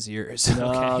sappy as yours.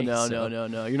 No, okay,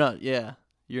 no. You're not. Yeah,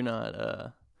 you're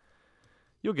not.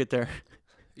 You'll get there.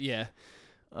 Yeah.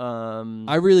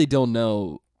 I really don't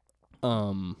know.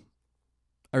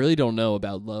 I really don't know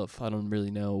about love. I don't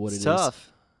really know what it's it is.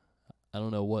 tough. I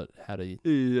don't know how to.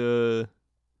 Hey,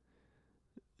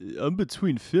 I'm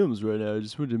between films right now. I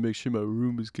just wanted to make sure my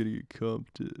room was getting get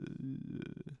comped.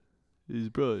 He's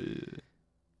probably.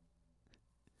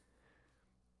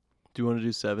 Do you want to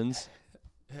do sevens?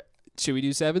 Should we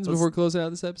do sevens before closing out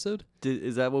this episode?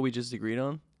 Is that what we just agreed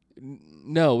on?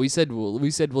 No, we said we'll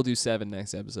do 7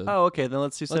 next episode. Oh, okay. Then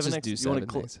let's do Let's seven just next. do You 7 wanna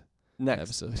next next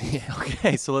episode. Yeah.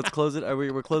 Okay, so let's close it.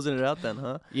 We're closing it out then,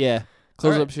 huh? Yeah.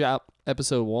 Close All up shop.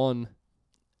 Episode 1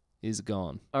 is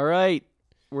gone. All right,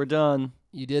 we're done.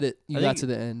 You did it. You I got think- to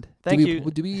the end. Thank do you.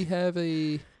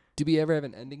 Do we ever have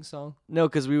an ending song? No,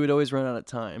 because we would always run out of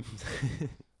time.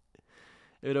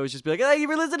 It would always just be like, "Hey, you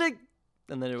were listening,"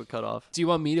 and then it would cut off. Do you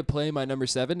want me to play my number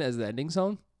 7 as the ending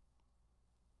song?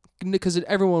 Because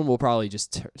everyone will probably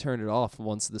just turn it off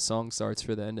once the song starts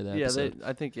for the end of the episode.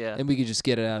 I think yeah. And we could just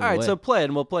get it out of All the right, way. so play it,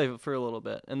 and we'll play it for a little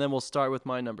bit, and then we'll start with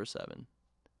my number 7.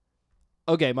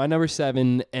 Okay, my number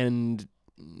 7, and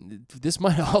this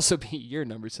might also be your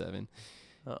number 7.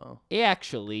 Uh-oh.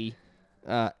 Actually,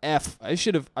 F. I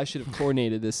should have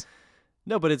coordinated this.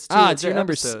 No, but it's It's your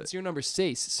number. episode. It's your number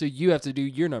 6. So you have to do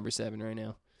your number 7 right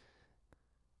now.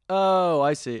 Oh,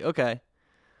 I see. Okay.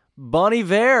 Bon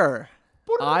Iver.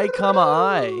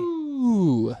 I.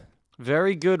 Ooh.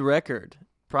 Very good record.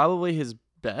 Probably his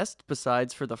best,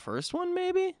 besides for the first one,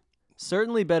 maybe?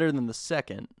 Certainly better than the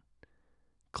second.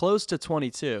 Close to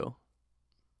 22.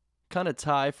 Kind of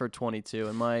tie for 22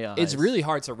 in my eyes. It's really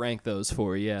hard to rank those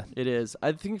four, yeah. It is.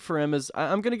 I think for Emma's...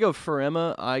 I'm going to go for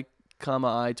Emma, I,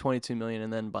 22 million,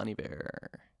 and then Bon Iver.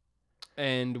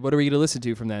 And what are we going to listen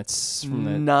to from that? From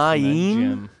that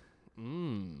 9.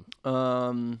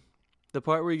 gem? The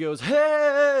part where he goes,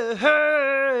 hey,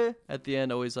 hey, at the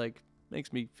end always like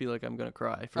makes me feel like I'm going to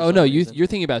cry. For Oh, some no, reason. you're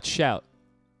thinking about Shout.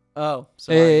 Oh,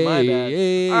 sorry. My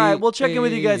bad. All right, we'll check in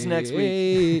with you guys next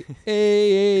week.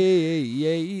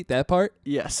 That part?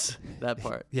 Yes, that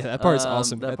part. Yeah, that part's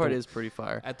awesome. That At part the- is pretty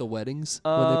fire. At the weddings,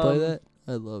 when they play that,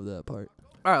 I love that part.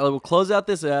 All right, we'll close out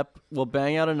this ep. We'll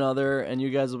bang out another, and you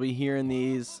guys will be hearing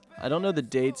these. I don't know the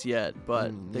dates yet,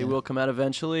 but they will come out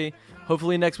eventually.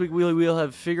 Hopefully next week we'll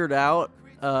have figured out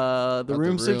the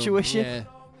room situation. Yeah.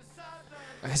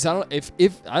 'Cause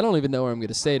I don't even know where I'm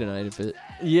gonna stay tonight. If it,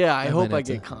 Yeah, I hope might I have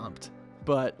get to- comped,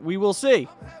 but we will see.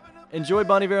 Enjoy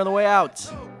Bon Iver on the way out.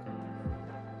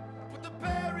 With the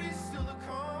berries still to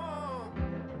come.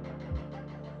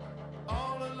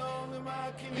 All along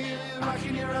I can hear you, I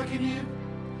can hear, I can hear.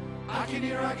 I can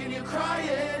hear, I can hear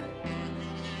crying.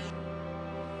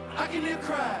 I can hear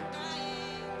cry.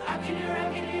 I can hear,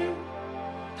 I can hear.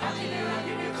 I can hear, I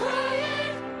can hear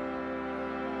crying.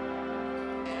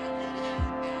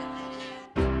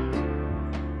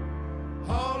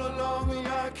 All along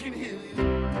I can hear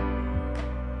you.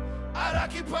 I'd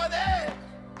occupy that.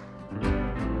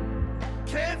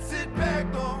 Can't sit back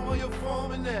on while you're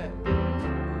forming that.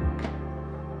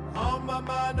 On my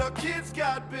mind, our kids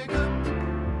got bigger,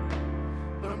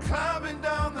 but I'm climbing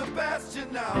down the bastion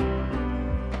now.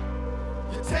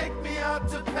 You take me out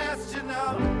to pasture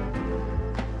now.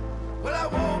 Well, I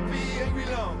won't be angry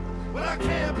long. Well, I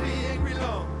can't be angry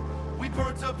long.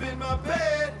 burnt up in my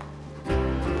bed,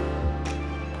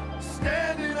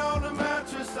 standing on the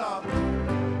mattress up.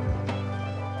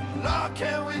 Lord,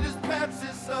 can't we just patch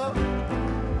this up?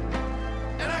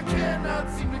 And I cannot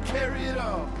seem to carry it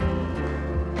off.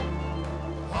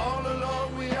 All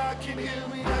along we, I can hear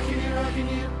me, I can hear, I can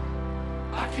hear,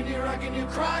 I can hear, I can hear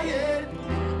crying.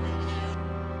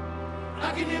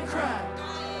 I can hear crying.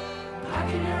 I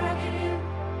can hear, I can hear,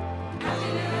 I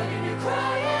can hear, I can hear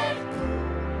crying.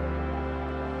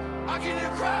 I can hear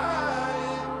crying.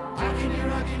 I can hear,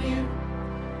 I can hear,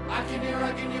 I can hear,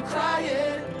 I can hear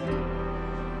crying.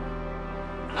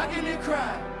 I can hear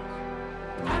crying.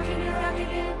 I can hear, I can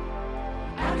hear,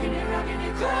 I can hear, I can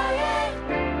hear crying.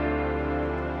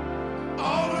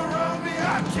 All around me,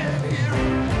 I can't hear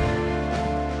it.